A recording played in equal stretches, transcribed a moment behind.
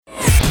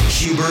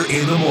Huber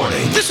in the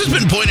morning. This has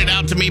been pointed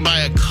out to me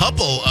by a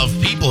couple of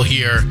people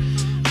here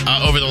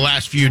over the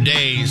last few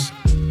days,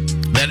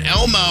 that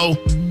Elmo,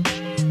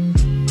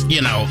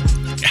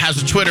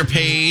 has a Twitter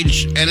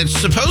page, and it's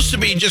supposed to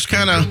be just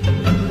kind of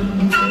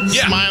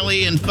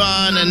smiley and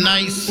fun and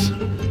nice.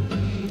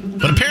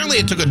 But apparently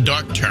it took a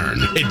dark turn.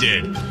 It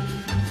did.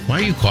 Why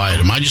are you quiet?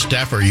 Am I just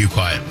deaf or are you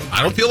quiet?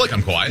 I don't feel like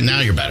I'm quiet.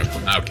 Now you're better.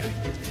 Okay.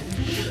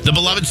 The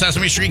beloved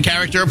Sesame Street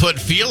character put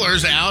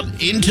feelers out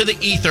into the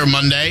ether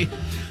Monday,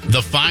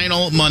 the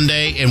final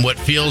Monday in what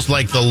feels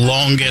like the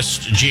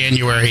longest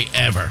January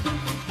ever.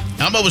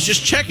 Elmo was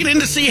just checking in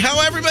to see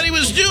how everybody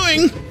was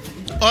doing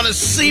on a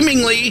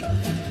seemingly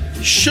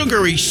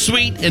sugary,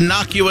 sweet,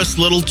 innocuous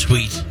little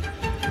tweet.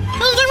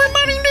 How's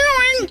everybody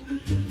doing?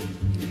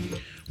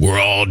 We're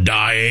all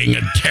dying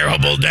a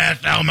terrible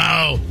death,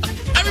 Elmo.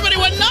 Everybody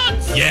went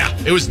nuts. Yeah,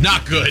 it was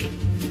not good.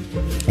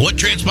 What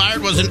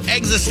transpired was an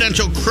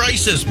existential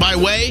crisis by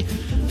way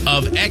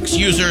of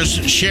ex-users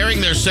sharing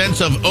their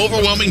sense of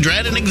overwhelming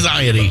dread and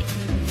anxiety.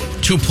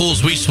 Two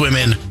pools we swim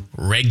in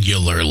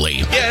regularly.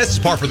 Yeah, this is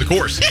par for the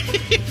course.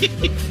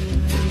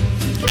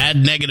 Add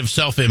negative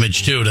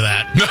self-image, too, to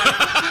that.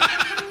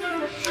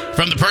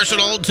 From the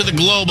personal to the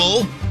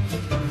global,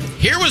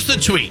 here was the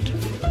tweet.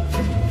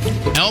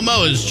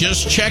 Elmo is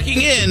just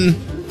checking in.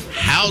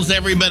 How's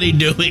everybody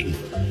doing?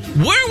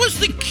 Where was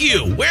the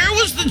cue? Where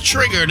was the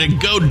trigger to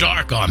go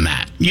dark on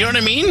that? You know what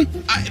I mean?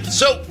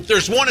 So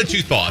there's one of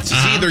two thoughts.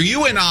 It's either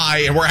you and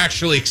I, and we're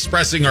actually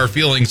expressing our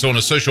feelings on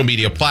a social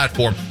media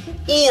platform,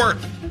 or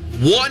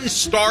one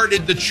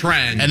started the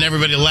trend. And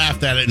everybody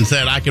laughed at it and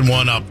said, I can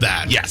one-up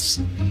that. Yes.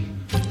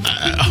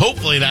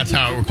 Hopefully that's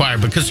how it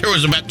required, because there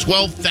was about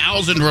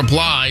 12,000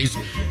 replies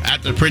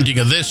at the printing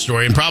of this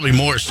story, and probably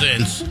more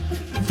since.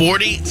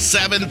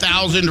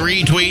 47,000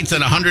 retweets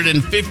and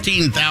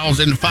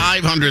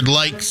 115,500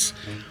 likes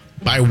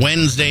by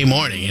Wednesday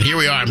morning. And here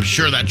we are. I'm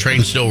sure that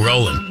train's still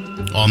rolling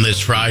on this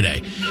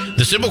Friday.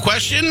 The simple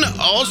question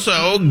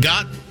also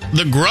got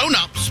the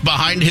grown-ups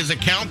behind his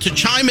account to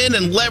chime in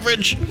and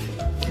leverage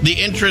the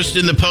interest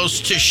in the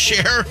post to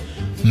share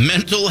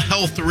mental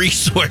health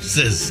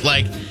resources.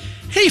 Like,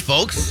 hey,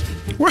 folks,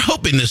 we're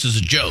hoping this is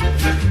a joke.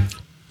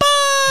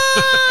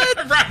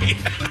 But Right.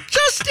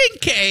 just in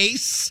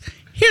case,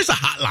 here's a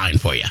hotline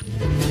for you.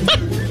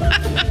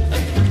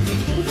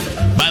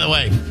 By the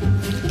way,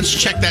 let's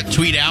check that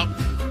tweet out,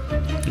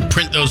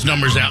 print those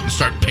numbers out, and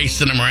start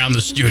pasting them around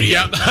the studio.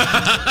 Yep.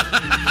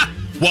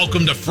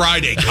 Welcome to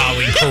Friday,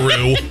 Colleen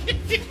Carew.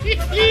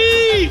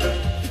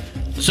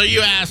 So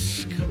you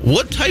ask,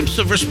 what types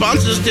of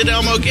responses did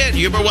Elmo get?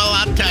 Huber, well,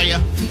 I'll tell you.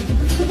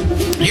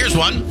 Here's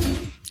one.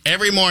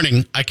 Every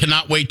morning, I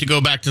cannot wait to go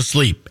back to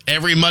sleep.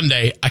 Every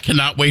Monday, I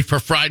cannot wait for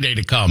Friday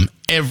to come.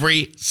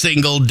 Every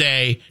single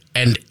day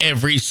and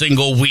every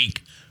single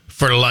week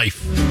for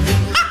life.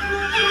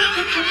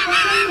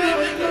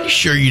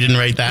 Sure you didn't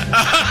write that?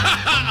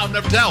 I'll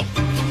never tell.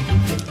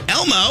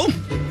 Elmo,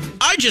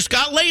 I just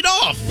got laid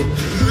off.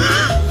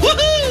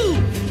 Woohoo!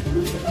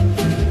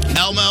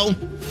 Elmo,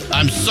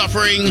 I'm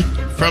suffering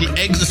from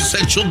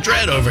existential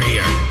dread over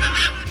here.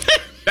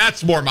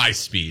 That's more my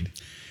speed.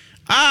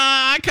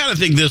 I kind of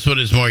think this one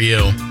is more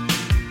you.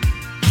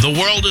 The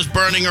world is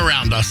burning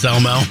around us,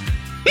 Elmo.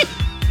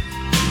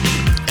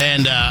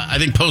 And I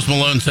think Post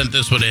Malone sent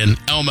this one in.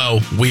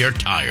 Elmo, we are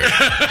tired.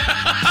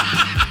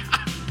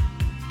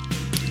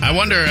 I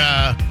wonder,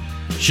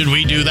 should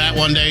we do that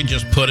one day?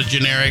 Just put a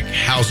generic,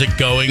 how's it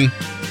going,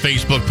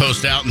 Facebook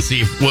post out and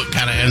see what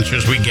kind of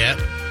answers we get?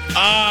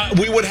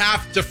 We would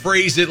have to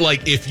phrase it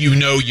like, if you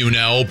know, you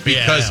know,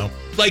 because... Yeah.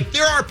 Like,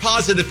 there are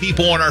positive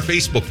people on our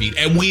Facebook feed,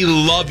 and we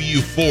love you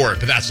for it,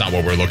 but that's not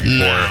what we're looking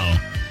for.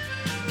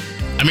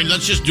 I mean,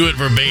 let's just do it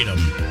verbatim.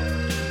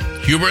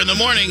 Huber in the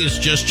morning is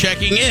just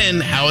checking in.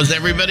 How is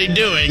everybody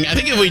doing? I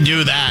think if we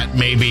do that,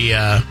 maybe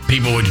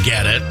people would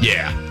get it.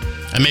 Yeah.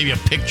 And maybe a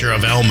picture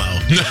of Elmo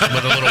with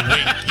a little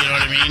wink. You know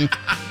what I mean?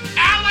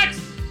 Alex,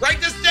 write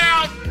this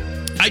down.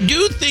 I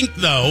do think,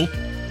 though,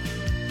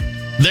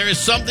 there is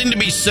something to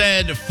be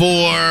said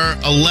for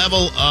a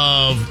level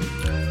of...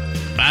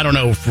 I don't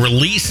know if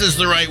release is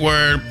the right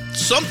word.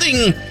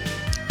 Something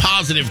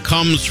positive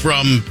comes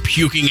from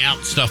puking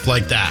out stuff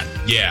like that.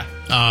 Yeah.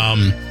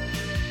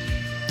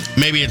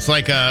 Maybe it's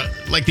like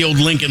the old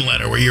Lincoln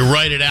letter where you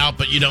write it out,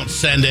 but you don't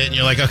send it. And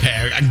you're like,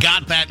 okay, I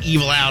got that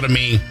evil out of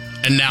me,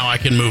 and now I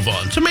can move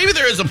on. So maybe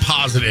there is a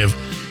positive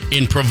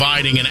in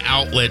providing an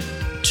outlet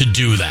to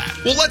do that.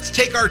 Well, let's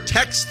take our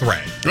text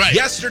thread. Right.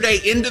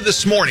 Yesterday into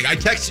this morning, I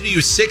texted you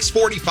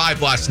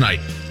 6:45 last night.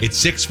 It's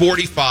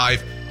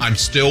 6:45. I'm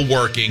still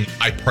working.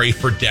 I pray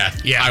for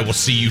death. Yeah. I will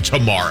see you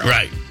tomorrow.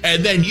 Right.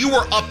 And then you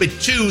were up at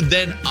 2,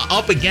 then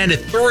up again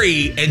at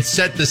 3, and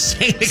said the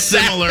same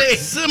exact thing.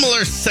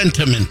 Similar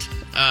sentiment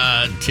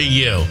to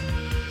you.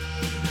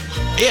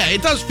 Yeah,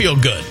 it does feel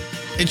good.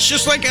 It's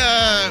just like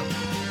a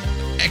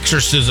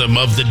exorcism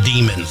of the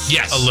demons.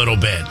 Yes. A little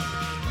bit.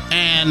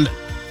 And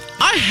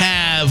I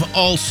have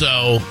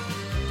also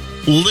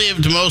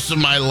lived most of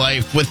my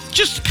life with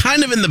just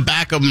kind of in the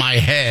back of my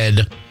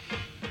head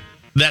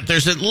that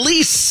there's at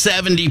least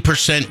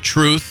 70%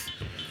 truth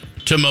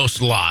to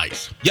most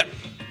lies. Yep.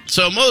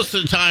 So most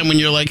of the time when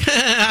you're like,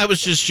 I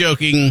was just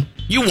joking,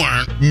 you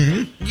weren't.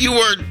 Mm-hmm. You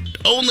were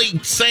only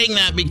saying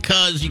that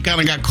because you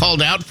kind of got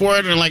called out for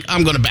it and like,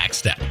 I'm going to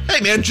backstep.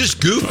 Hey, man,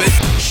 just goof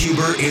it.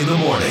 Huber in the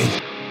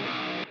morning.